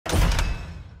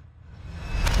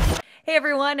Hey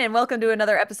everyone, and welcome to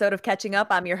another episode of Catching Up.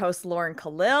 I'm your host, Lauren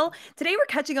Kalil. Today we're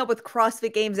catching up with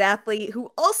CrossFit Games athlete who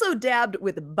also dabbed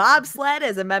with bobsled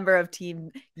as a member of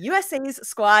Team USA's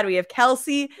squad. We have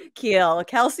Kelsey Kiel.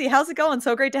 Kelsey, how's it going?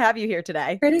 So great to have you here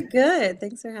today. Pretty good.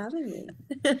 Thanks for having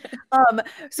me. Um,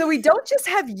 so we don't just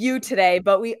have you today,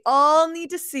 but we all need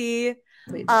to see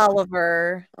We do.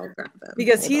 Oliver I'll grab him.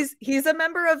 because Hold on. he's a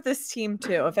member of this team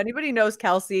too. If anybody knows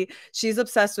Kelsey, she's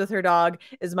obsessed with her dog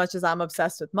as much as I'm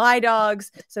obsessed with my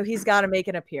dogs. So he's got to make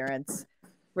an appearance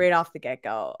right off the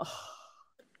get-go.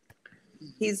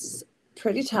 He's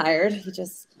pretty tired. He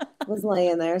just was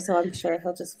laying there, so I'm sure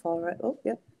he'll just fall right. Oh,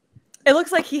 yep. It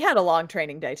looks like he had a long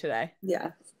training day today. Yeah,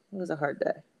 it was a hard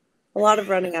day. A lot of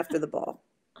running after the ball.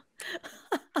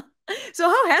 So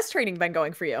how has training been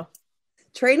going for you?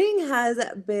 Training has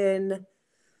been,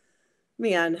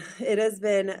 man, it has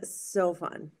been so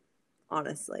fun,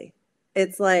 honestly.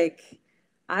 It's like,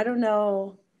 I don't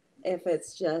know if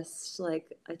it's just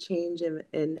like a change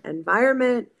in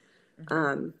environment,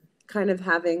 kind of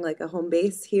having like a home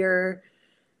base here,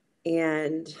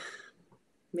 and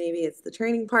maybe it's the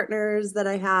training partners that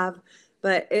I have,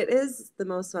 but it is the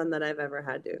most fun that I've ever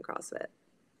had doing CrossFit.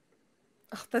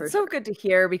 Oh, that's so good to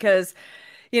hear because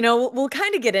we'll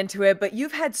kind of get into it, but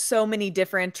you've had so many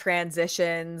different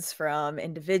transitions from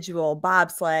individual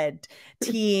bobsled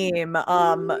team,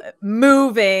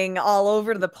 moving all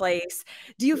over the place.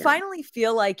 Do you Yeah. finally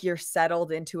feel like you're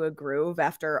settled into a groove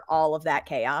after all of that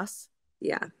chaos?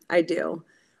 Yeah, I do.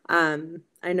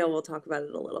 I know we'll talk about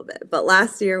it a little bit, but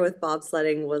last year with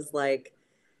bobsledding was like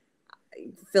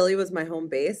Philly was my home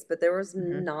base, but there was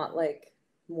Mhm. not like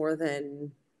more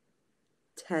than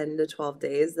 10 to 12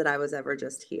 days that I was ever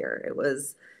just here. It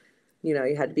was, you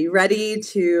had to be ready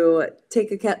to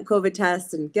take a COVID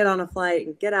test and get on a flight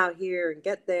and get out here and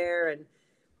get there, and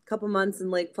a couple months in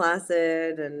Lake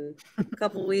Placid and a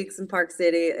couple weeks in Park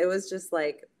City. It was just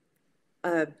like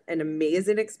an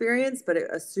amazing experience, but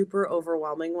a super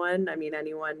overwhelming one. I mean,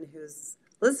 anyone who's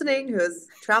listening, who has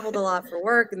traveled a lot for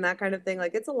work and that kind of thing,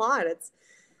 like it's a lot.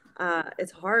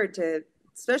 It's hard to,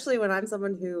 especially when I'm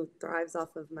someone who thrives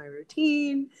off of my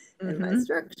routine and my Mhm.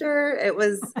 structure. It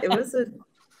was a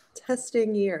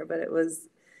testing year, but it was,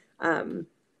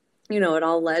 it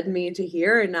all led me to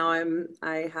here, and now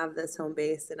I have this home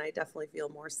base, and I definitely feel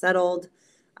more settled,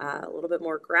 a little bit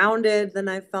more grounded than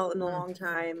I've felt in a Mm. long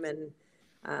time, and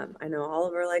I know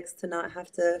Oliver likes to not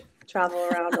have to travel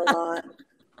around a lot,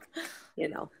 you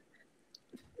know.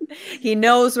 He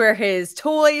knows where his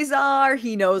toys are.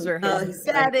 He knows where his He's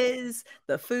bed like, is,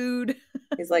 the food.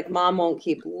 Mom won't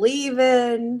keep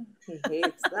leaving. He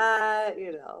hates that.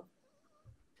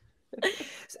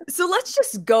 So let's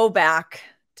just go back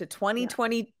to Yeah.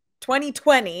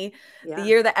 2020, the Yeah.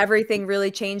 year that everything really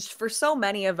changed for so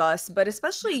many of us, but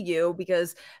especially you,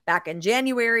 because back in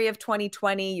January of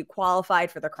 2020, you qualified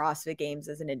for the CrossFit Games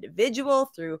as an individual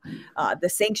through the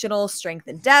sanctional strength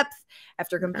and depth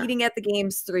after Yeah. competing at the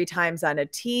games 3 times on a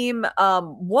team.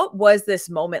 What was this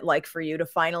moment like for you to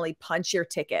finally punch your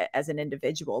ticket as an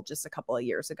individual just a couple of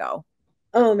years ago?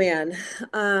 Oh man.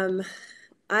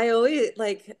 I always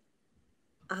like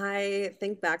I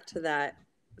think back to that,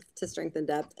 to strength and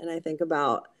depth, and I think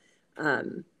about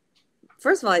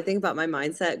first of all, I think about my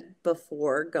mindset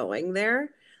before going there.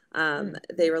 Mm.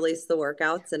 They released the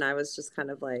workouts, and I was just kind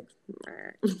of like,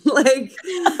 like,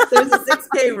 there's a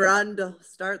 6K run to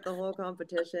start the whole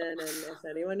competition. And if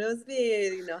anyone knows me,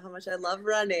 you know how much I love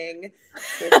running,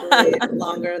 especially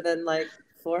longer than like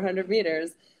 400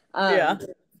 meters. Yeah.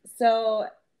 So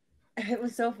it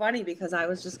was so funny because I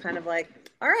was just kind of like,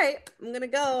 all right, I'm going to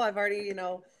go. I've already,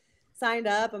 signed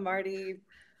up. I'm already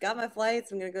got my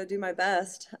flights. I'm going to go do my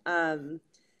best. And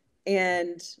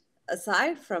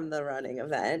aside from the running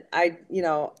event,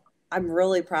 I'm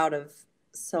really proud of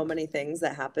so many things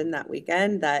that happened that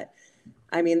weekend. That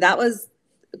was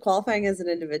qualifying as an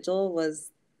individual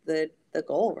was the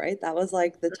goal, right? That was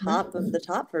like the Mhm. top of the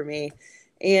top for me.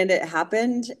 And it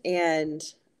happened. And,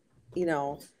 you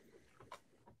know,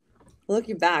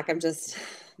 looking back,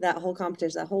 that whole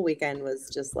competition, that whole weekend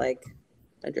was just like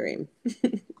a dream.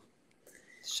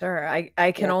 Sure.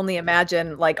 I can Yeah. only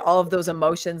imagine like all of those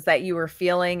emotions that you were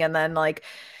feeling and then like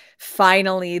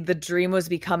finally the dream was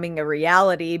becoming a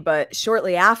reality, but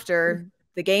shortly after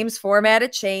the game's format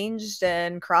had changed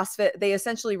and CrossFit they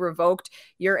essentially revoked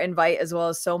your invite as well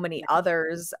as so many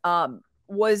others.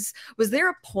 Was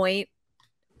there a point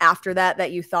after that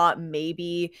that you thought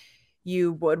maybe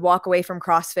you would walk away from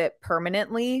CrossFit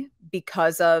permanently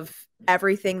because of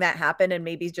everything that happened and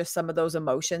maybe just some of those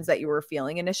emotions that you were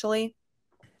feeling initially?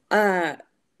 Uh,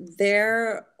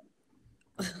 there,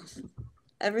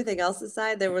 everything else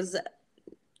aside,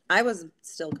 I was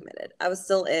still committed. I was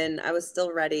still in. I was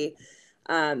still ready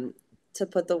to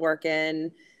put the work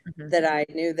in that I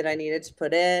knew that I needed to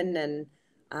put in. And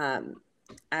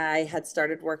I had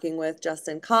started working with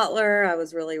Justin Kotler. I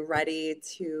was really ready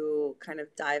to kind of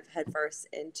dive headfirst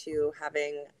into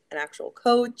having an actual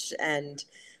coach and,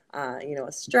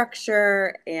 a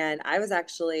structure. And I was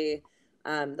actually,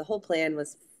 the whole plan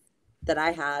was that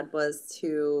I had was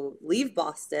to leave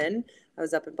Boston. I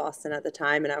was up in Boston at the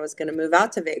time, and I was going to move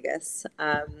out to Vegas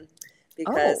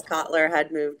because Kotler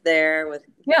had moved there with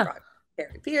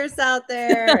Harry Pierce out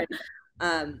there.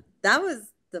 And that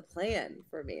was the plan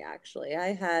for me, actually.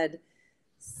 I had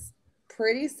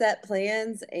pretty set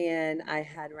plans, and I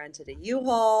had rented a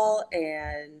U-Haul,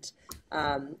 and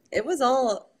it was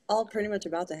all pretty much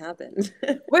about to happen.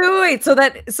 Wait.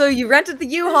 So you rented the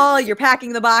U-Haul, you're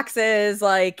packing the boxes,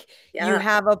 like you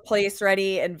have a place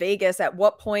ready in Vegas. At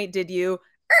what point did you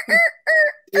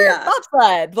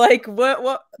bobsled? Like what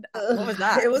was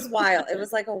that? It was wild. It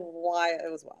was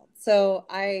wild. So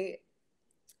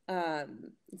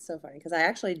it's so funny because I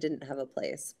actually didn't have a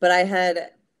place, but I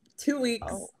had 2 weeks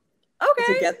to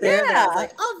get there. Yeah. I was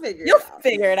like, I'll figure it out. You'll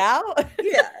figure it out.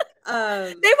 Yeah.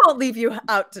 They won't leave you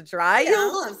out to dry. Yeah,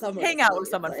 You'll have someone hang out with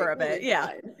someone for a bit.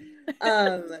 Yeah.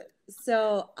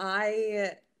 So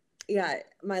my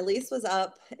lease was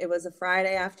up. It was a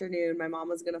Friday afternoon. My mom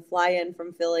was going to fly in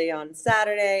from Philly on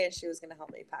Saturday, and she was going to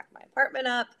help me pack my apartment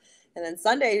up. And then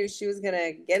Sunday, she was going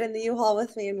to get in the U-Haul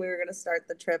with me, and we were going to start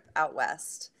the trip out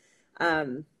west.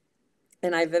 And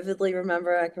I vividly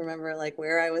remember, I can remember like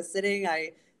where I was sitting.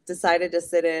 I decided to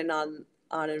sit in on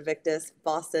Invictus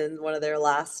Boston, one of their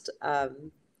last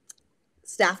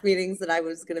staff meetings that I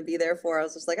was going to be there for. I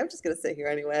was just like, I'm just going to sit here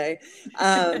anyway.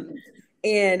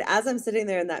 And as I'm sitting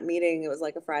there in that meeting, it was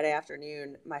like a Friday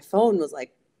afternoon, my phone was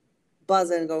like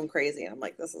buzzing, going crazy. And I'm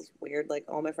like, this is weird. Like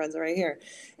all my friends are right here.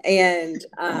 And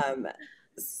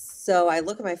so I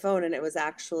look at my phone, and it was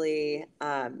actually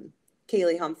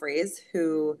Kaylee Humphreys,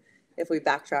 who, if we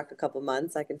backtrack a couple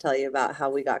months, I can tell you about how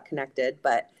we got connected.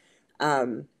 But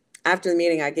after the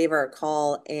meeting, I gave her a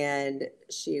call, and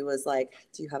she was like,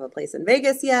 do you have a place in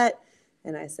Vegas yet?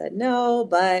 And I said, no,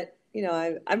 but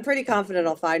I'm pretty confident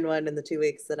I'll find one in the 2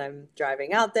 weeks that I'm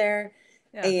driving out there.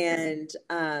 Yeah.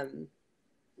 And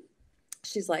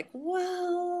she's like,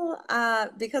 well,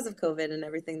 because of COVID and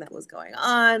everything that was going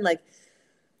on, like,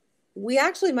 we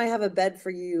actually might have a bed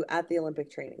for you at the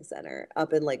Olympic Training Center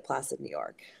up in Lake Placid, New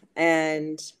York.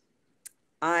 And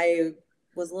I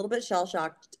was a little bit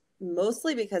shell-shocked,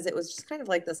 mostly because it was just kind of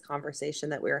like this conversation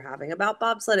that we were having about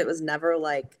bobsled. It was never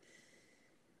like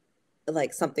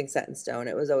something set in stone.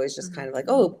 It was always just kind of like,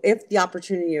 oh, if the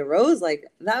opportunity arose, like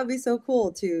that would be so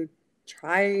cool to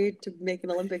try to make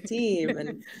an Olympic team.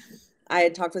 And I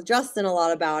had talked with Justin a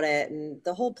lot about it. And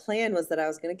the whole plan was that I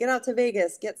was going to get out to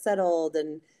Vegas, get settled.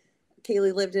 And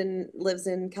Kaylee lives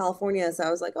in California. So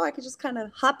I was like, oh, I could just kind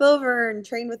of hop over and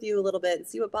train with you a little bit and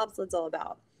see what bobsled's all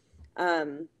about.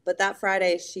 But that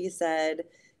Friday she said,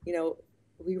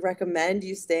 we recommend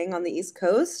you staying on the East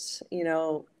Coast.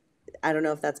 I don't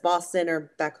know if that's Boston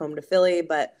or back home to Philly,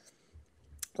 but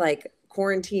like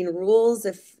quarantine rules,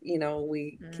 if,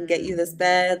 we can get you this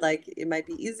bed, like it might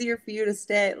be easier for you to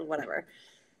stay, whatever.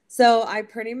 So I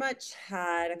pretty much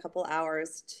had a couple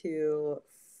hours to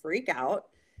freak out.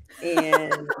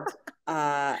 And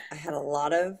I had a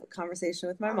lot of conversation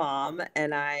with my mom,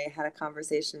 and I had a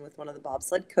conversation with one of the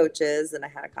bobsled coaches, and I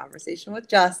had a conversation with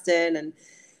Justin, and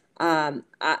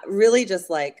I really just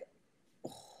like,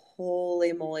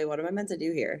 holy moly, what am I meant to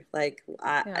do here? Like,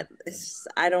 what is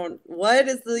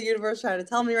the universe trying to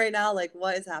tell me right now? Like,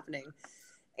 what is happening?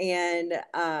 And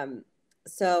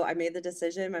so I made the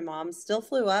decision. My mom still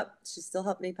flew up. She still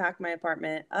helped me pack my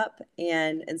apartment up.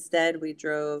 And instead we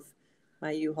drove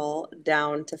my U-Haul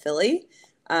down to Philly,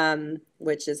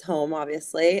 which is home,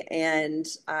 obviously. And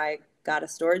I got a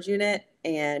storage unit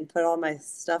and put all my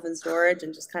stuff in storage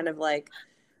and just kind of like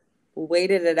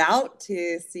waited it out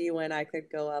to see when I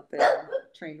could go up and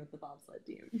train with the bobsled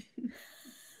team.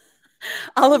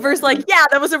 Oliver's like, yeah,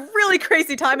 that was a really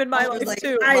crazy time in my life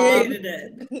too. I hated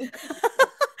it.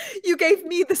 You gave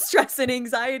me the stress and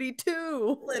anxiety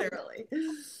too. Literally.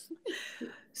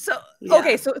 So,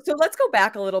 okay, so let's go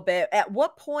back a little bit. At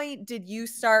what point did you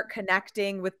start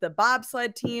connecting with the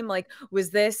bobsled team? Like, was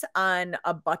this on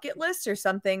a bucket list or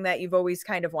something that you've always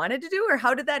kind of wanted to do? Or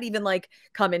how did that even like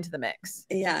come into the mix?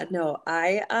 Yeah, no,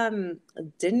 I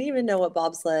didn't even know what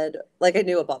bobsled, like I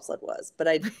knew what bobsled was,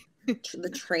 but the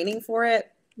training for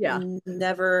it,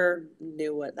 never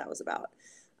knew what that was about.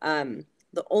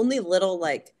 The only little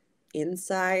like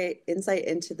insight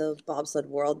into the bobsled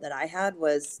world that I had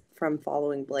was from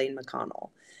following Blaine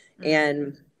McConnell.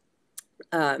 And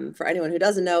for anyone who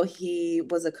doesn't know, he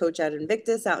was a coach at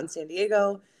Invictus out in San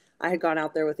Diego. I had gone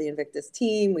out there with the Invictus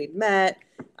team. We'd met.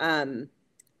 And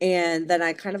then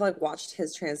I kind of like watched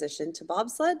his transition to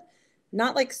bobsled,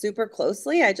 not like super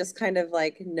closely. I just kind of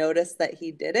like noticed that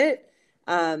he did it.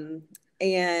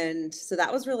 And so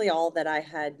that was really all that I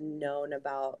had known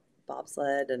about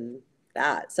bobsled and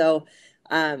that. So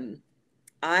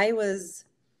I was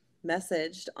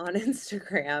messaged on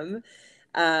Instagram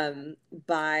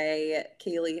by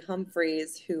Kaylee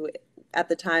Humphreys, who at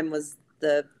the time was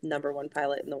the #1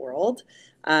 pilot in the world,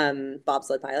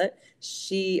 bobsled pilot.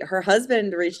 Her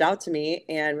husband reached out to me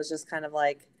and was just kind of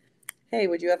like, hey,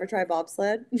 would you ever try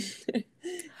bobsled?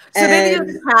 So maybe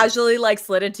just casually like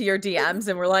slid into your DMs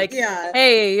and we're like, yeah,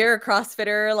 hey, you're a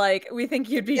CrossFitter. Like, we think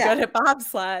you'd be good at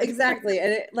bobsled. Exactly.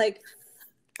 And it like,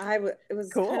 it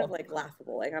was cool. kind of like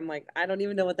laughable. Like, I'm like, I don't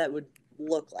even know what that would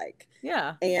look like.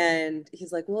 Yeah. And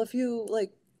he's like, well, if you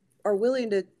like are willing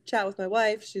to chat with my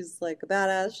wife, she's like a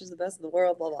badass. She's the best in the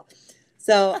world, blah, blah.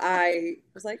 So I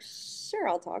was like, sure,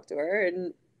 I'll talk to her.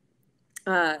 And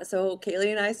so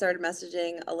Kaylee and I started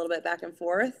messaging a little bit back and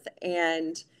forth,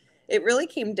 and it really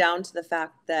came down to the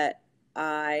fact that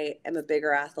I am a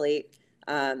bigger athlete,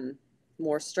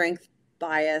 more strength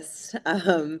biased,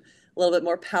 a little bit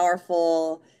more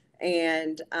powerful,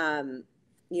 and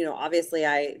you know, obviously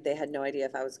they had no idea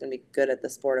if I was going to be good at the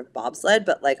sport of bobsled,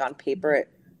 but like on paper,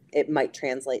 it might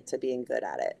translate to being good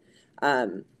at it.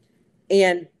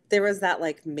 And there was that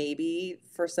like maybe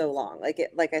for so long.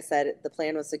 Like I said, the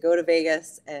plan was to go to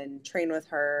Vegas and train with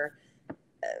her,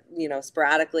 you know,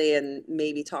 sporadically, and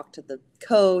maybe talk to the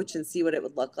coach and see what it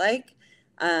would look like.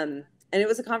 And it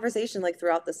was a conversation like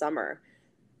throughout the summer.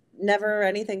 Never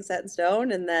anything set in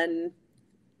stone. And then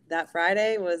that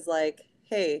Friday was like,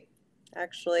 hey,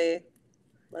 actually,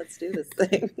 let's do this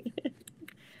thing.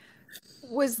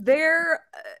 Was there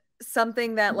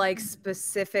something that like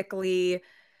specifically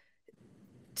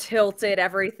tilted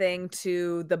everything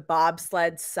to the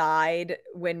bobsled side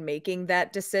when making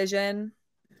that decision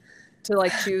to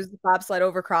like choose bobsled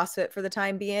over CrossFit for the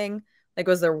time being? Like,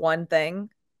 was there one thing?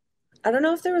 I don't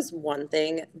know if there was one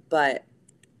thing, but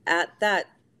at that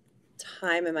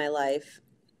time in my life,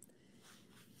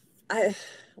 I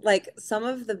like some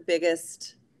of the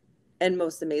biggest and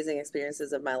most amazing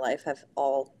experiences of my life have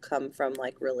all come from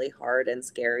like really hard and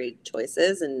scary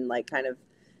choices, and like kind of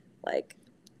like,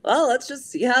 well, let's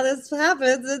just see how this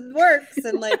happens and works.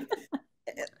 And like,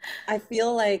 I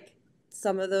feel like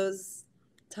some of those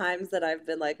times that I've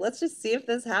been like, let's just see if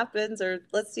this happens, or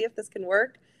let's see if this can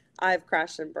work, I've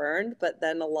crashed and burned. But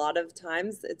then a lot of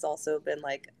times it's also been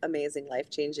like amazing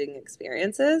life-changing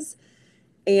experiences.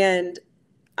 And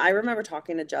I remember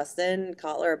talking to Justin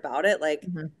Kotler about it. Like,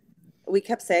 we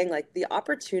kept saying like the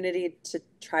opportunity to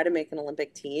try to make an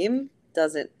Olympic team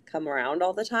doesn't come around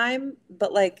all the time,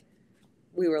 but like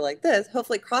we were like this,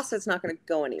 hopefully CrossFit's not going to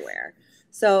go anywhere.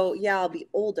 So yeah, I'll be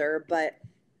older, but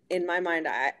in my mind,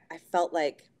 I felt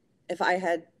like if I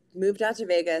had moved out to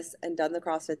Vegas and done the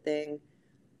CrossFit thing,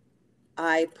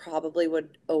 I probably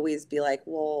would always be like,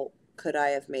 well, could I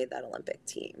have made that Olympic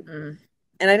team?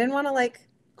 And I didn't want to like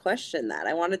question that.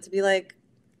 I wanted to be like,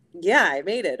 yeah, I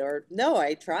made it, or no,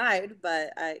 I tried,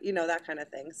 but I, you know, that kind of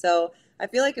thing. So I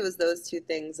feel like it was those two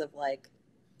things of like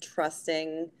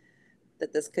trusting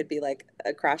that this could be like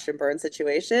a crash and burn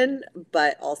situation,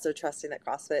 but also trusting that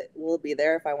CrossFit will be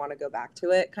there if I want to go back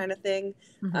to it, kind of thing.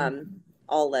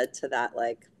 All led to that,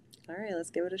 like, all right, let's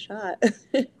give it a shot.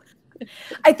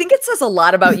 I think it says a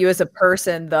lot about you as a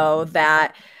person, though,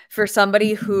 that for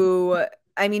somebody who,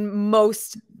 I mean,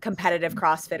 most competitive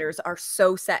CrossFitters are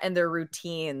so set in their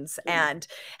routines and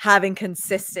having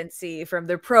consistency from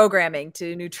their programming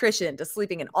to nutrition to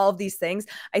sleeping and all of these things.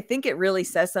 I think it really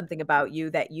says something about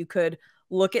you that you could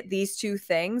look at these two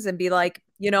things and be like,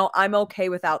 you know, I'm okay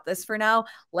without this for now.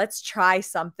 Let's try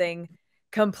something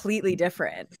completely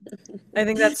different. I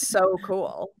think that's so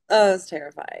cool. Oh, it's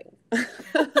terrifying.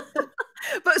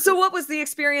 But so what was the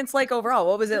experience like overall?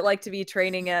 What was it like to be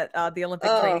training at the Olympic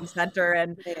Training Center,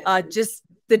 and just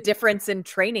the difference in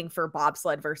training for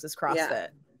bobsled versus CrossFit?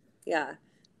 Yeah.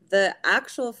 The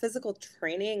actual physical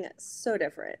training, so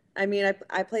different. I mean,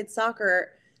 I played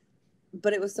soccer,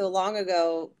 but it was so long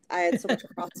ago. I had so much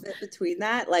CrossFit between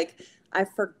that. Like, I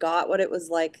forgot what it was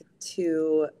like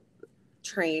to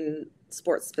train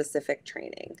sports specific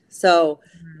training. So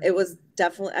it was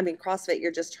definitely, I mean, CrossFit,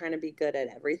 you're just trying to be good at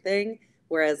everything.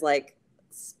 Whereas like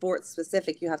sports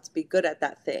specific, you have to be good at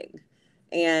that thing.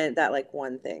 And that like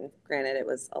one thing, granted, it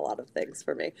was a lot of things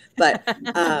for me, but,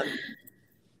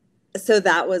 so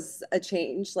that was a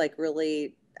change. Like,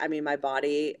 really, I mean, my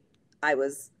body, I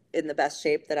was in the best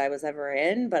shape that I was ever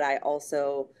in, but I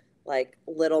also like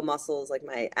little muscles like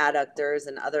my adductors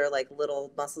and other like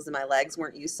little muscles in my legs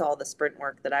weren't used to all the sprint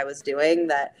work that I was doing,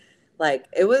 that like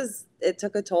it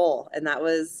took a toll, and that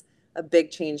was a big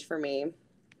change for me.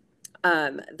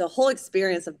 The whole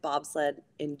experience of bobsled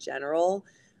in general,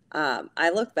 I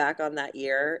look back on that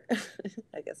year.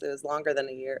 I guess it was longer than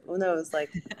a year. Well, no, it was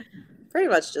like pretty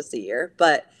much just a year,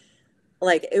 but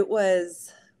like it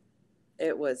was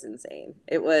insane.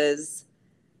 It was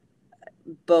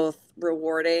both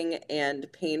rewarding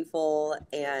and painful,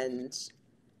 and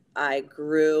I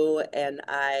grew and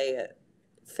I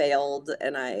failed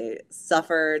and I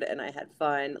suffered and I had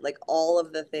fun. Like all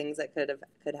of the things that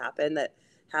could happen that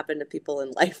happened to people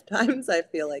in lifetimes, I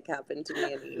feel like happened to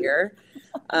me in a year.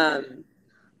 Um,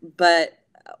 but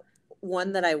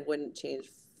one that I wouldn't change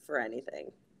for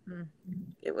anything. Mm.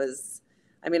 It was,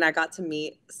 I mean, I got to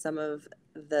meet some of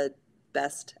the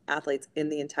best athletes in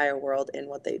the entire world in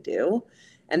what they do.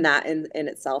 And that in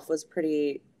itself was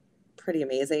pretty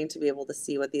amazing to be able to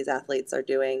see what these athletes are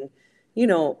doing, you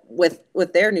know,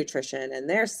 with their nutrition and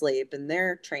their sleep and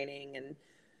their training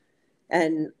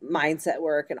and mindset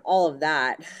work and all of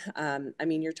that. I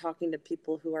mean, you're talking to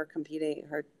people who are competing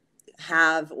or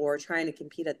have or trying to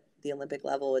compete at the Olympic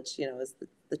level, which, you know, is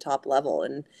the top level.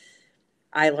 And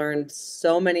I learned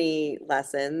so many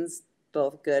lessons,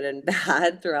 both good and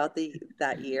bad, throughout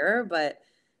that year. But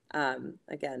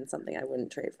again, something I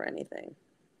wouldn't trade for anything.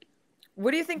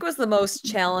 What do you think was the most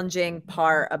challenging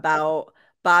part about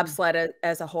bobsled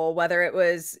as a whole, whether it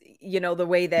was, you know, the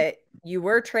way that you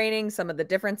were training, some of the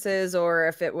differences, or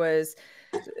if it was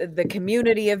the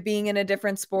community of being in a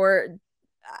different sport?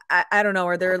 I don't know.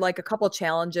 Are there like a couple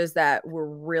challenges that were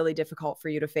really difficult for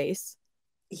you to face?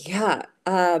 Yeah,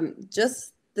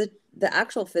 just the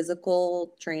actual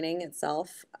physical training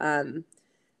itself,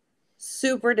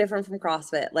 super different from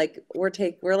CrossFit. Like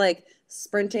we're like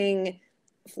sprinting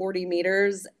 40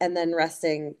 meters and then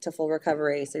resting to full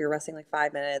recovery. So you're resting like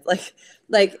 5 minutes.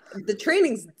 Like the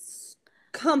training's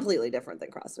completely different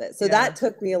than CrossFit. So Yeah. that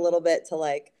took me a little bit to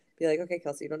like be like, okay,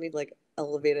 Kelsey, you don't need like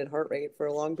elevated heart rate for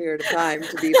a long period of time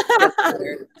to be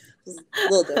better. It's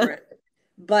a little different.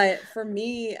 But for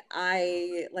me,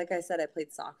 like I said, I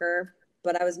played soccer,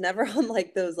 but I was never on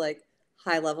like those like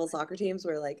high level soccer teams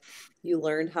where like you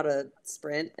learned how to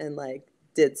sprint and like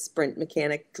did sprint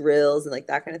mechanic drills and like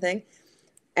that kind of thing.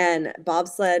 And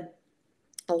bobsled,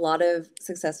 a lot of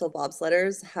successful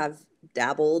bobsledders have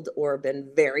dabbled or been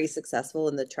very successful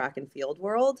in the track and field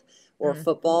world or Mm.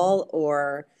 football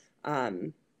or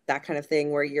that kind of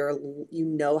thing where you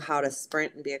know how to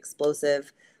sprint and be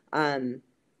explosive. And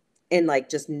like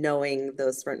just knowing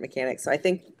those sprint mechanics. So I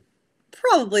think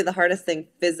probably the hardest thing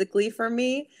physically for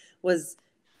me was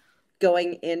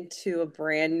going into a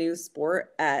brand new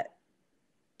sport at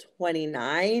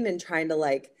 29 and trying to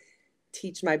like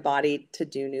teach my body to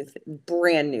do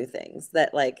brand new things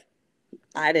that like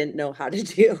I didn't know how to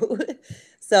do.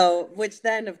 So, which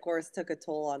then of course took a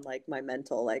toll on like my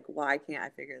mental, like, why can't I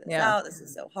figure this Yeah. out? This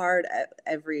is so hard.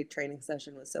 Every training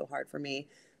session was so hard for me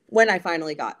when I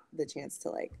finally got the chance to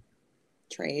like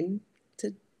train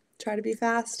to try to be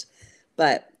fast.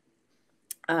 But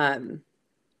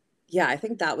yeah, I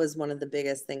think that was one of the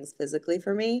biggest things physically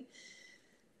for me.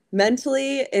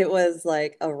 Mentally, it was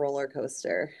like a roller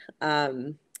coaster.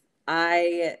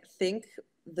 I think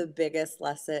the biggest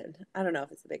lesson, I don't know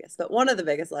if it's the biggest, but one of the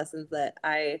biggest lessons that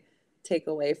I take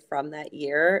away from that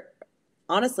year,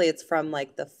 honestly, it's from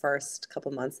like the first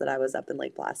couple months that I was up in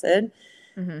Lake Placid.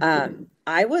 Mm-hmm.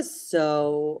 I was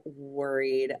so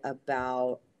worried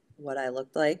about what I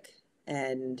looked like.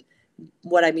 And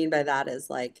what I mean by that is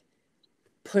like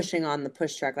pushing on the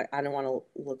push track. Like, I don't want to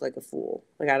look like a fool.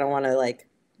 Like, I don't want to like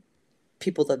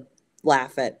people to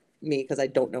laugh at me because I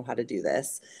don't know how to do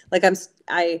this. Like,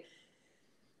 I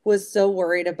was so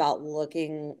worried about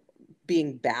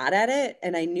being bad at it.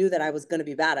 And I knew that I was going to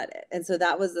be bad at it. And so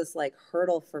that was this like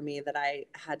hurdle for me that I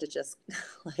had to just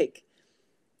like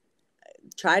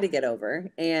try to get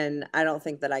over. And I don't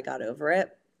think that I got over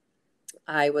it.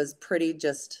 I was pretty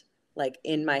just like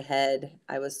in my head.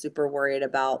 I was super worried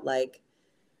about like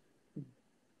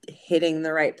hitting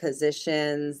the right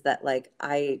positions that like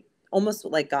I almost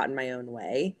like got in my own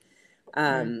way.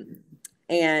 Mm.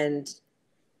 And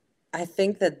I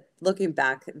think that looking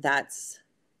back, that's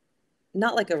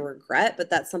not like a regret, but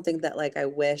that's something that like I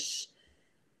wish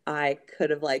I could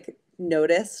have like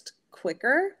noticed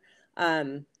quicker.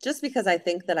 Just because I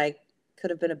think that I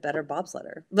could have been a better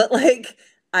bobsledder, but like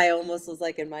I almost was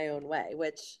like in my own way,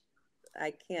 which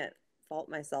I can't fault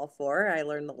myself for. I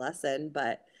learned the lesson,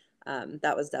 but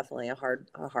that was definitely a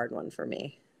hard one for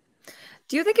me.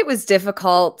 Do you think it was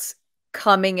difficult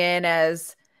coming in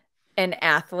as an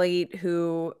athlete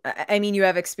who, I mean, you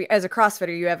have experience as a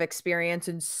CrossFitter, you have experience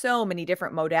in so many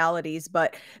different modalities,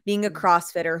 but being a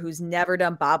CrossFitter who's never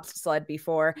done bobsled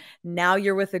before, now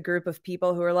you're with a group of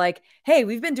people who are like, hey,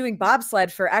 we've been doing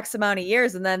bobsled for X amount of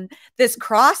years. And then this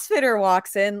CrossFitter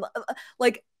walks in.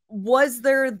 Like, was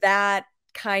there that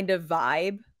kind of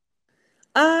vibe?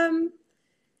 Um,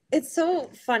 it's so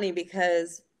funny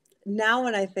because now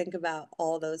when I think about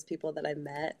all those people that I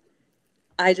met,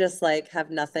 I just like have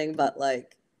nothing but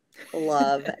like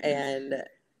love and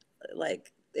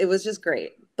like it was just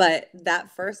great. But those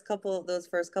first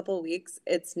couple of weeks,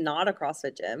 it's not a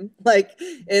CrossFit gym. Like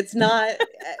it's not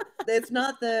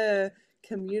the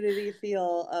community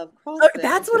feel of Oh, CrossFit,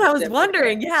 that's which what is I was different.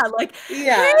 wondering. Yeah, like,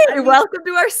 Yeah, I hey, mean, welcome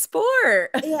to our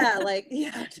sport. yeah, like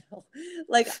yeah, no.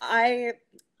 Like I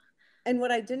and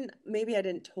what I didn't maybe I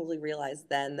didn't totally realize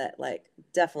then that like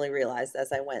definitely realized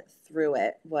as I went through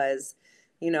it was,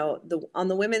 the on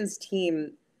the women's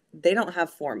team, they don't have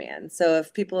four-man. So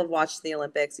if people have watched the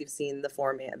Olympics, you've seen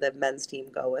the men's team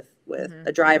go with Hmm.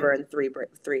 a driver and three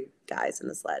guys in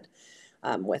the sled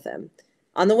with him.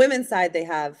 On the women's side, they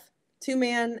have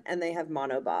two-man and they have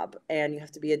monobob, and you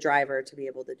have to be a driver to be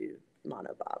able to do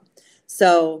monobob.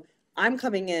 So I'm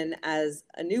coming in as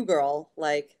a new girl,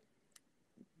 like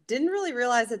didn't really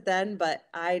realize it then, but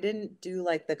I didn't do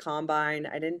like the combine.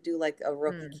 I didn't do like a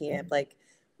rookie camp. Like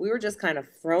we were just kind of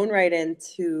thrown right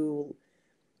into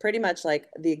pretty much like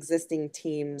the existing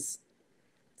team's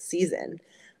season,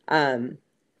 um,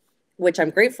 which I'm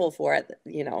grateful for.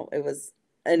 It was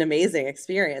an amazing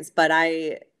experience, but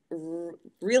I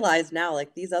realize now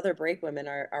like these other break women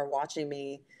are watching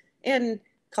me, and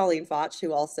Colleen Foch,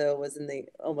 who also was in the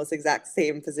almost exact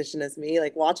same position as me,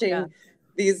 like Yeah. watching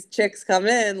these chicks come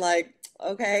in, like,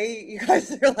 okay, you guys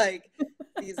are like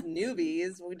these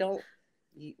newbies. We don't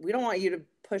want you to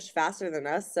push faster than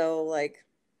us. So like,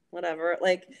 whatever.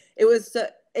 Like it was,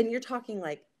 and you're talking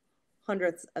like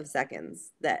hundreds of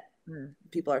seconds that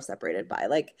people are separated by.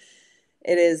 Like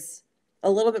it is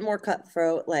a little bit more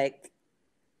cutthroat. Like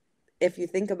if you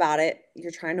think about it,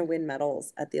 you're trying to win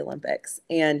medals at the Olympics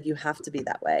and you have to be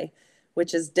that way,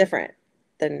 which is different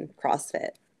than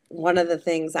CrossFit. One of the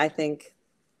things I think,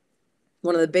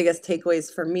 one of the biggest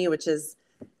takeaways for me, which is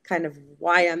kind of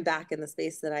why I'm back in the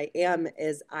space that I am,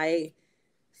 is I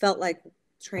felt like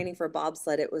training for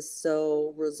bobsled, it was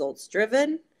so results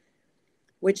driven,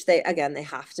 which they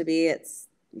have to be.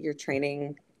 You're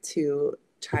training to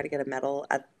try to get a medal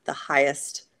at the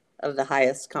highest of the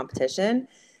highest competition.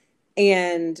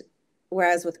 And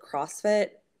whereas with CrossFit,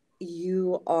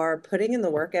 you are putting in the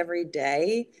work every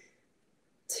day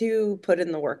to put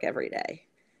in the work every day.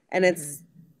 And it's,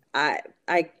 I,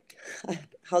 I,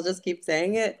 I'll just keep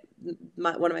saying it.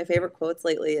 One of my favorite quotes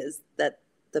lately is that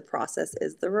the process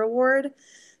is the reward,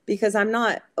 because I'm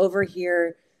not over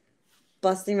here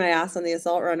busting my ass on the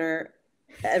assault runner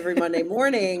every Monday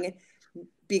morning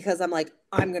because I'm like,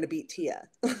 I'm going to beat Tia.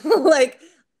 Like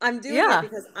I'm doing it Yeah.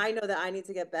 because I know that I need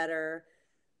to get better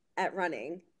at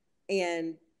running.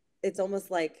 And it's almost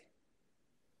like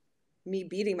me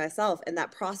beating myself. And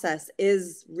that process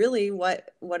is really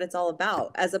what it's all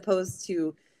about, as opposed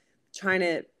to trying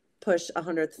to push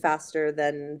 100th faster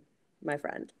than my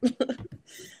friend.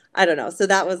 I don't know. So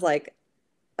that was like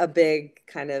a big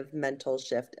kind of mental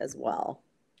shift as well.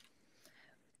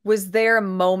 Was there a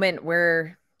moment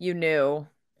where you knew,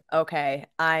 okay,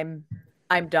 I'm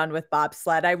done with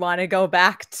bobsled. I want to go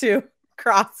back to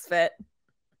CrossFit?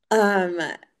 Um,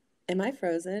 am I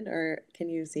frozen or can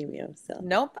you see me still?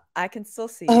 Nope, I can still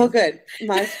see Oh, you. good.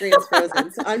 My screen's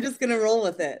frozen, so I'm just gonna roll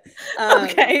with it. Um,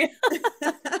 Okay.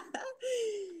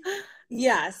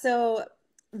 yeah, so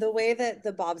the way that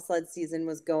the bobsled season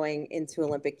was going into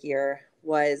Olympic year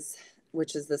was,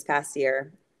 which is this past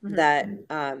year, Mhm.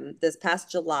 that this past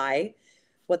July,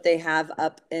 what they have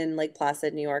up in Lake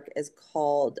Placid, New York, is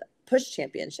called Push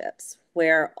Championships,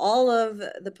 where all of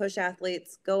the push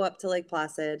athletes go up to Lake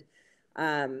Placid,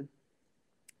 um,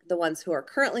 the ones who are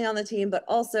currently on the team, but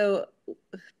also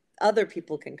other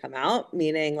people can come out,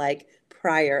 meaning like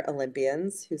prior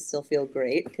Olympians who still feel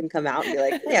great can come out and be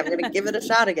like, hey, I'm going to give it a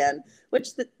shot again, which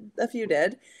a few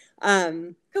did.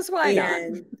 Because why not?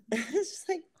 And it's just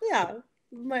like, yeah,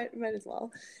 might as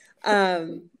well.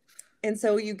 And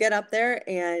so you get up there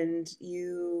and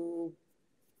you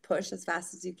push as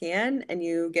fast as you can and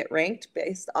you get ranked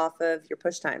based off of your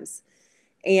push times.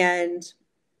 And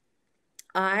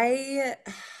I,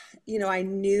 I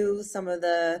knew some of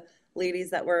the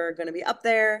ladies that were going to be up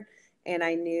there, and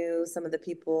I knew some of the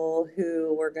people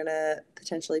who were going to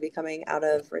potentially be coming out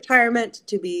of retirement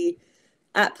to be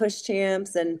at Push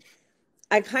Champs. And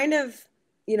I kind of,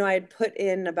 I had put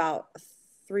in about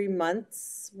 3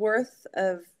 months worth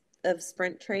of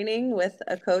sprint training with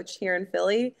a coach here in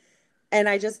Philly. And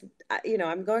I just,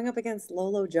 I'm going up against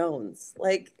Lolo Jones,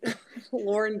 like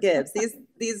Lauren Gibbs,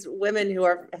 these women who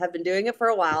have been doing it for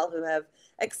a while, who have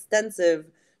extensive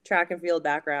track and field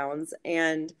backgrounds.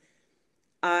 And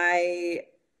I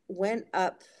went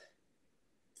up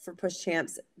for Push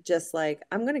Champs just like,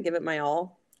 I'm going to give it my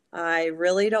all. I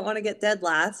really don't want to get dead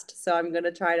last, so I'm going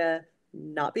to try to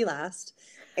not be last.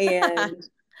 And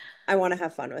I want to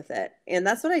have fun with it. And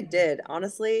that's what I did.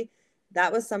 Honestly,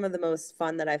 that was some of the most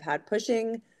fun that I've had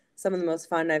pushing, some of the most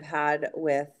fun I've had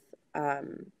with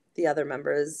the other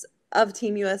members of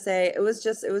Team USA. It was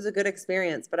a good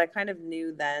experience, but I kind of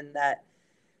knew then that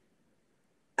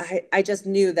I just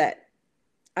knew that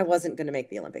I wasn't going to make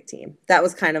the Olympic team. That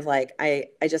was kind of like, I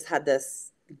just had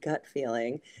this gut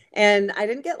feeling, and I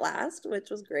didn't get last, which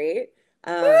was great.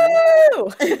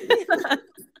 Woo!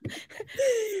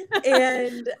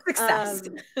 And success.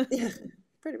 Yeah,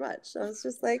 pretty much. I was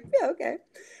just like, yeah, okay.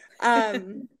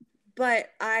 But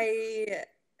I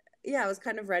was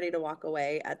kind of ready to walk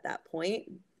away at that point.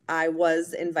 I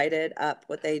was invited up.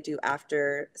 What they do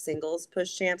after singles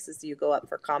Push Champs is you go up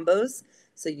for combos.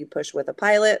 So you push with a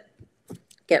pilot,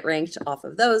 get ranked off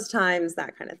of those times,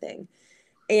 that kind of thing.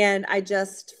 And I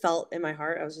just felt in my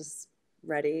heart, I was just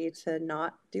ready to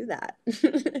not do that.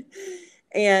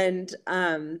 And,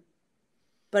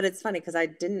 but it's funny because I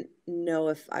didn't know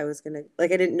if I was going to, I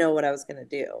didn't know what I was going to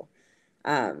do.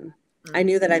 I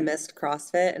knew that I missed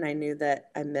CrossFit, and I knew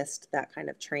that I missed that kind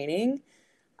of training.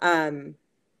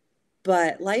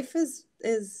 But life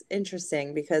is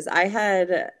interesting because I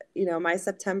had, my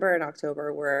September and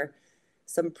October were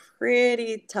some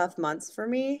pretty tough months for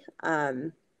me,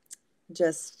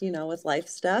 just, with life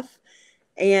stuff.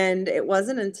 And it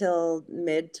wasn't until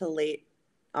mid to late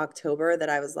October that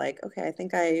I was like, okay, I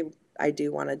think I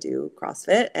do want to do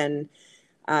CrossFit. And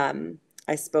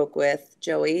I spoke with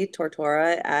Joey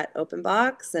Tortora at Open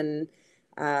Box and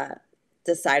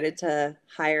decided to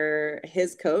hire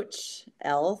his coach,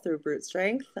 Elle, through Brute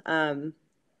Strength.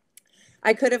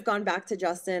 I could have gone back to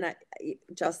Justin.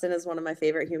 Justin is one of my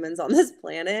favorite humans on this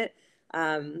planet.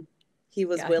 He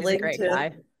was willing he's a great to.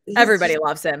 Guy. Everybody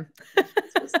loves him. He's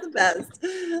just the best.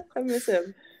 I miss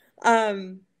him.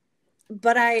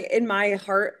 But in my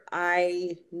heart,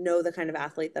 I know the kind of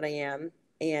athlete that I am.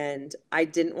 And I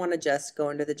didn't want to just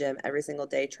go into the gym every single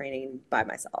day training by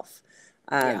myself.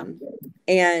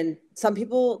 And some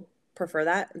people prefer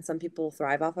that, and some people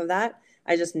thrive off of that.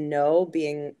 I just know,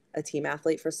 being a team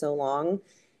athlete for so long,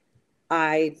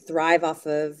 I thrive off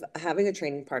of having a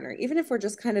training partner, even if we're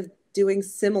just kind of doing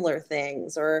similar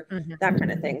things or that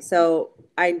kind of thing. So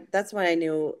that's when I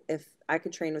knew if I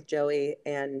could train with Joey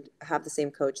and have the same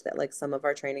coach that like some of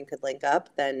our training could link up,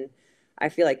 then I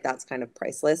feel like that's kind of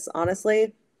priceless,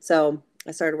 honestly. So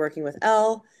I started working with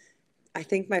Elle. I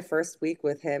think my first week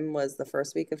with him was the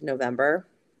first week of November.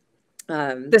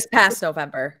 This past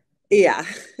November. Yeah.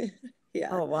 Yeah.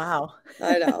 Oh, wow.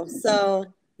 I know. So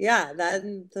yeah,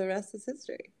 then the rest is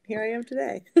history. Here I am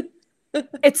today.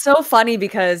 It's so funny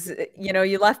because,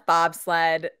 you left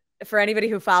Bobsled. For anybody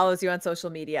who follows you on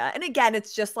social media. And again,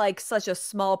 it's just like such a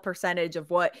small percentage of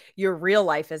what your real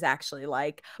life is actually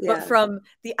like. Yeah. But from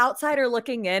the outsider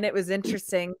looking in, it was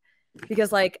interesting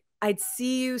because like I'd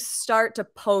see you start to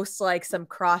post like some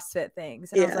CrossFit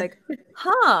things. And I was like,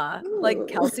 like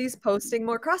Kelsey's posting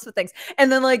more CrossFit things.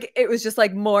 And then like, it was just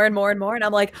like more and more and more. And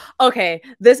I'm like, okay,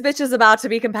 this bitch is about to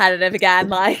be competitive again.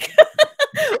 Like,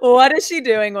 what is she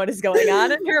doing? What is going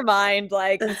on in her mind?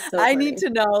 Like, so I need to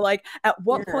know, like, at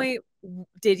what point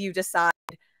did you decide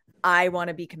I want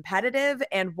to be competitive?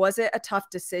 And was it a tough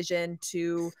decision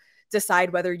to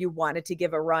decide whether you wanted to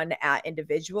give a run at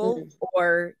individual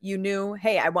or you knew,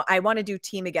 hey, I want to do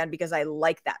team again because I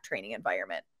like that training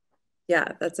environment? Yeah,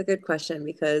 that's a good question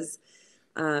because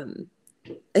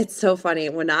it's so funny.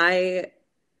 When I,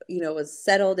 was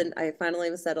settled, and I finally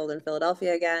was settled in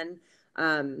Philadelphia again,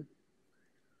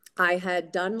 I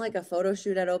had done like a photo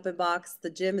shoot at Open Box. The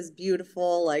gym is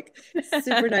beautiful, like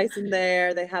super nice in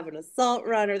there. They have an assault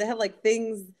runner. They have like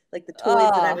things like the toys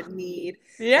that I would need.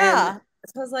 Yeah. And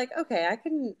so I was like, okay, I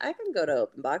can go to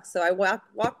Open Box. So I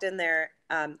walked in there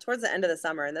towards the end of the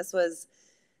summer, and this was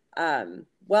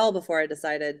well before I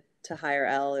decided to hire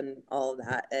Elle and all of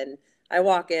that. And I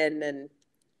walk in, and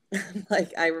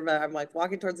like I remember I'm like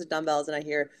walking towards the dumbbells, and I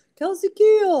hear Kelsey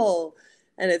Kiel.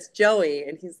 And it's Joey,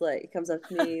 and he comes up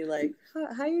to me like,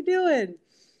 how you doing?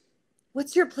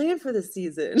 What's your plan for this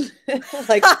season?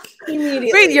 Like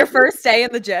immediately. Wait, your first day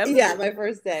in the gym? Yeah, my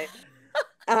first day.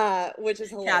 which is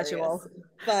hilarious. Casual.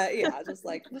 But yeah, just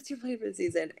like, what's your plan for the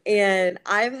season? And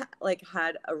I've like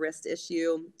had a wrist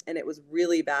issue and it was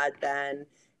really bad then.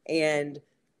 And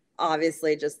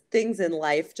obviously just things in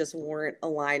life just weren't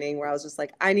aligning where I was just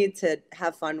like, I need to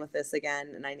have fun with this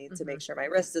again. And I need to make sure my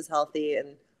wrist is healthy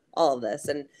and all of this.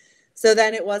 And so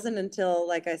then it wasn't until,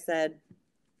 like I said,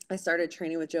 I started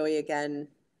training with Joey again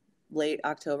late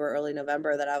October, early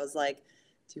November that I was like,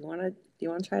 do you want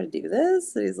to try to do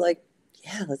this? And he's like,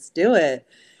 yeah, let's do it.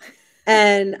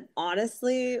 And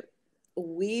honestly,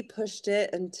 we pushed it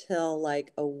until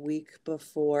like a week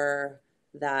before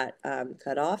that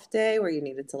cutoff day where you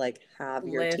needed to like have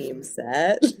your team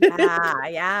set. Yeah,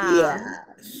 yeah. Yeah.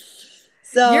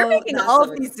 So you're making all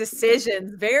of these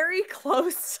decisions very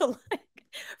close to like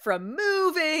from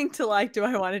moving to like, do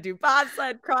I want to do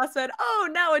bobsled, CrossFit? Oh,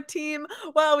 now a team.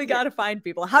 Well, we got to find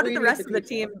people. How did the rest of the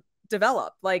team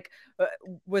develop? Like,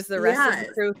 was the rest of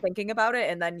the crew thinking about it,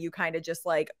 and then you kind of just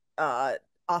like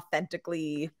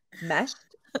authentically meshed?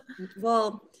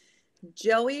 Well,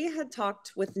 Joey had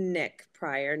talked with Nick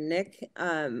prior. Nick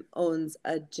owns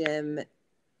a gym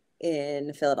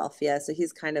in Philadelphia, so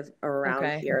he's kind of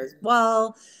around here as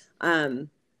well.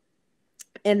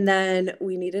 And then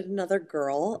we needed another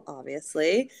girl,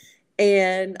 obviously.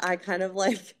 And I kind of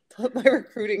like put my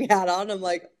recruiting hat on. I'm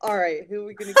like, all right, who are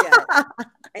we going to get?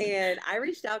 And I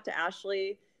reached out to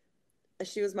Ashley.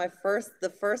 She was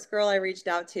the first girl I reached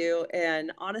out to.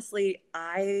 And honestly,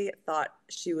 I thought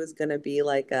she was going to be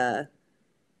nah,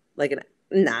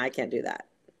 I can't do that.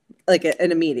 Like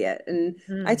an immediate. And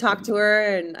I talked to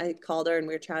her and I called her and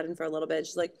we were chatting for a little bit.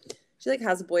 She's like, she like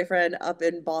has a boyfriend up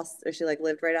in Boston. She like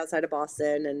lived right outside of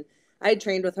Boston. And I had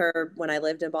trained with her when I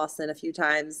lived in Boston a few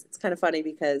times. It's kind of funny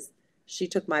because she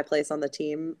took my place on the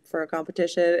team for a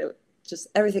competition. Just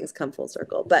everything's come full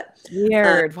circle, but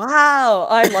weird. Wow.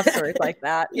 I love stories like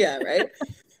that. Yeah. Right.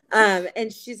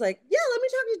 And she's like, yeah, let me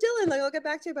talk to Dylan. Like, I'll get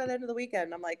back to you by the end of the weekend.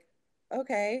 And I'm like,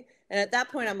 okay. And at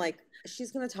that point I'm like,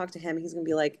 she's going to talk to him. He's going to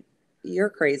be like, you're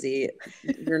crazy.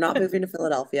 You're not moving to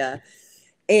Philadelphia.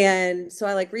 And so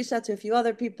I like reached out to a few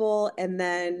other people, and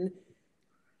then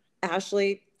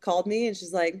Ashley called me and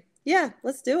she's like, yeah,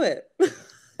 let's do it.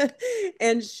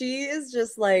 And she is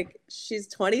just like, she's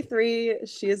 23.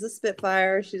 She is a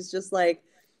Spitfire. She's just like,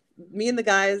 me and the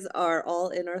guys are all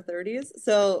in our 30s.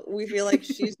 So we feel like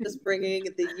she's just bringing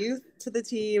the youth to the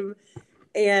team.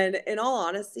 And in all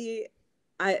honesty,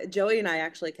 Joey and I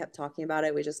actually kept talking about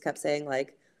it. We just kept saying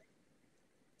like,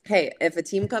 hey, if a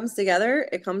team comes together,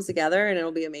 it comes together and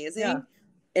it'll be amazing. Yeah.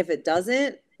 If it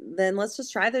doesn't, then let's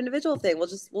just try the individual thing.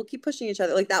 We'll keep pushing each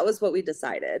other. Like that was what we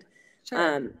decided.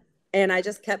 Sure. And I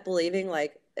just kept believing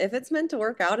like, if it's meant to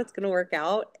work out, it's going to work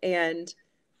out. And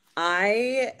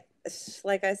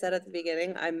like I said at the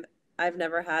beginning, I've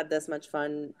never had this much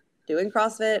fun doing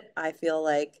CrossFit. I feel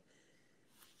like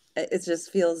it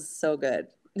just feels so good.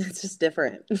 It's just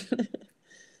different.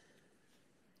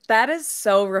 That is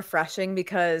so refreshing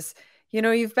because,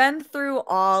 you've been through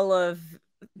all of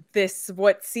this,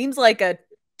 what seems like a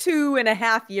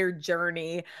 2.5-year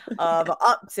journey of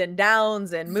ups and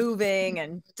downs and moving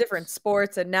and different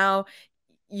sports. And now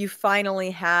you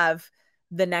finally have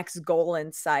the next goal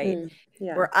in sight.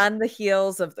 Yeah. We're on the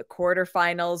heels of the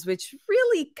quarterfinals, which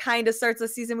really kind of starts the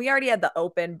season. We already had the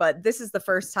open, but this is the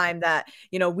first time that,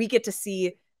 we get to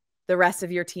see the rest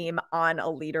of your team on a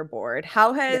leaderboard.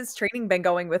 How has training been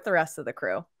going with the rest of the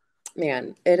crew?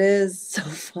 Man, it is so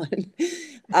fun.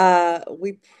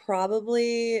 We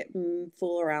probably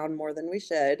fool around more than we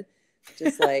should.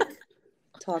 Just like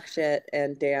talk shit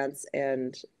and dance,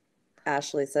 and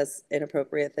Ashley says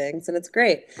inappropriate things, and it's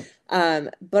great.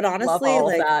 But honestly,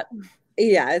 like that.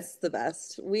 Yeah, it's the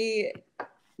best. We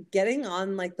getting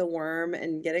on like the worm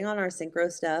and getting on our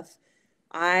synchro stuff.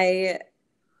 I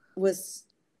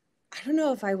don't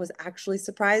know if I was actually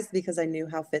surprised because I knew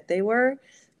how fit they were,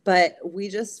 but we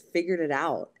just figured it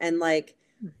out. And like,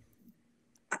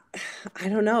 I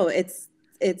don't know, it's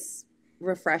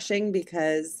refreshing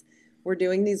because we're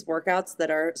doing these workouts that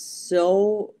are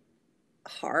so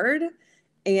hard,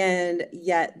 and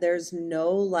yet there's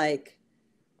no like,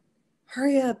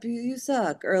 hurry up, you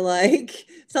suck, or like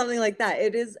something like that.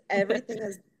 It is, everything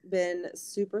has been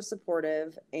super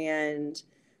supportive, and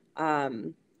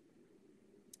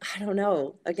I don't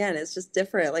know. Again, it's just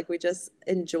different. Like we just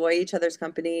enjoy each other's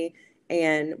company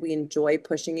and we enjoy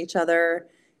pushing each other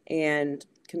and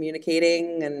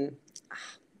communicating. And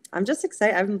I'm just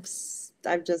excited. I'm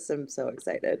so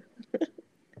excited.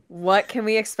 What can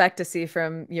we expect to see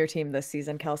from your team this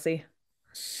season, Kelsey?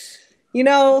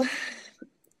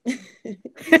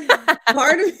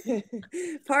 part of me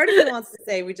wants to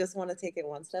say we just want to take it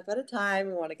one step at a time.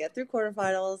 We want to get through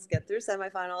quarterfinals, get through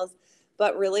semifinals,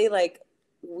 but really, like,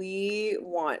 we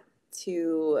want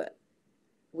to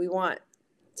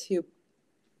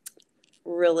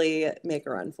really make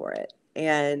a run for it.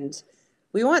 And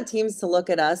we want teams to look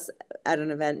at us at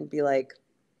an event and be like,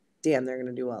 damn, they're going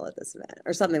to do well at this event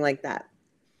or something like that.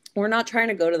 We're not trying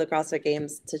to go to the CrossFit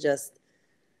Games to just,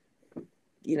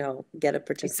 get a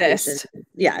participation.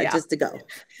 Yeah, just to go.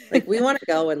 Like, we want to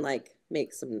go and like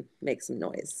make some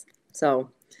noise. So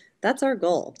that's our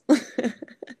goal.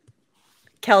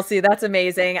 Kelsey, that's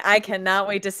amazing. I cannot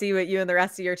wait to see what you and the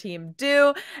rest of your team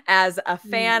do. As a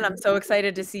fan, I'm so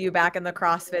excited to see you back in the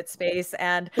CrossFit space,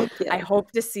 and I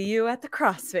hope to see you at the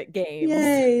CrossFit Games.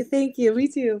 Yay, thank you. Me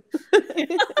too.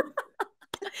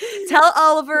 Tell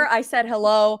Oliver I said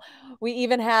hello. We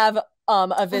even have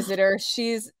a visitor.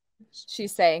 She's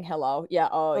saying hello. Yeah.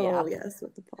 Oh yeah. Yes,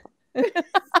 with the paw.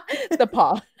 The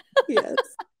paw. Yes.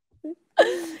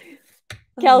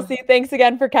 Kelsey, thanks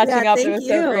again for catching up. It was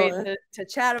so great to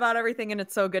chat about everything, and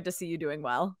it's so good to see you doing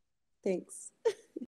well. Thanks.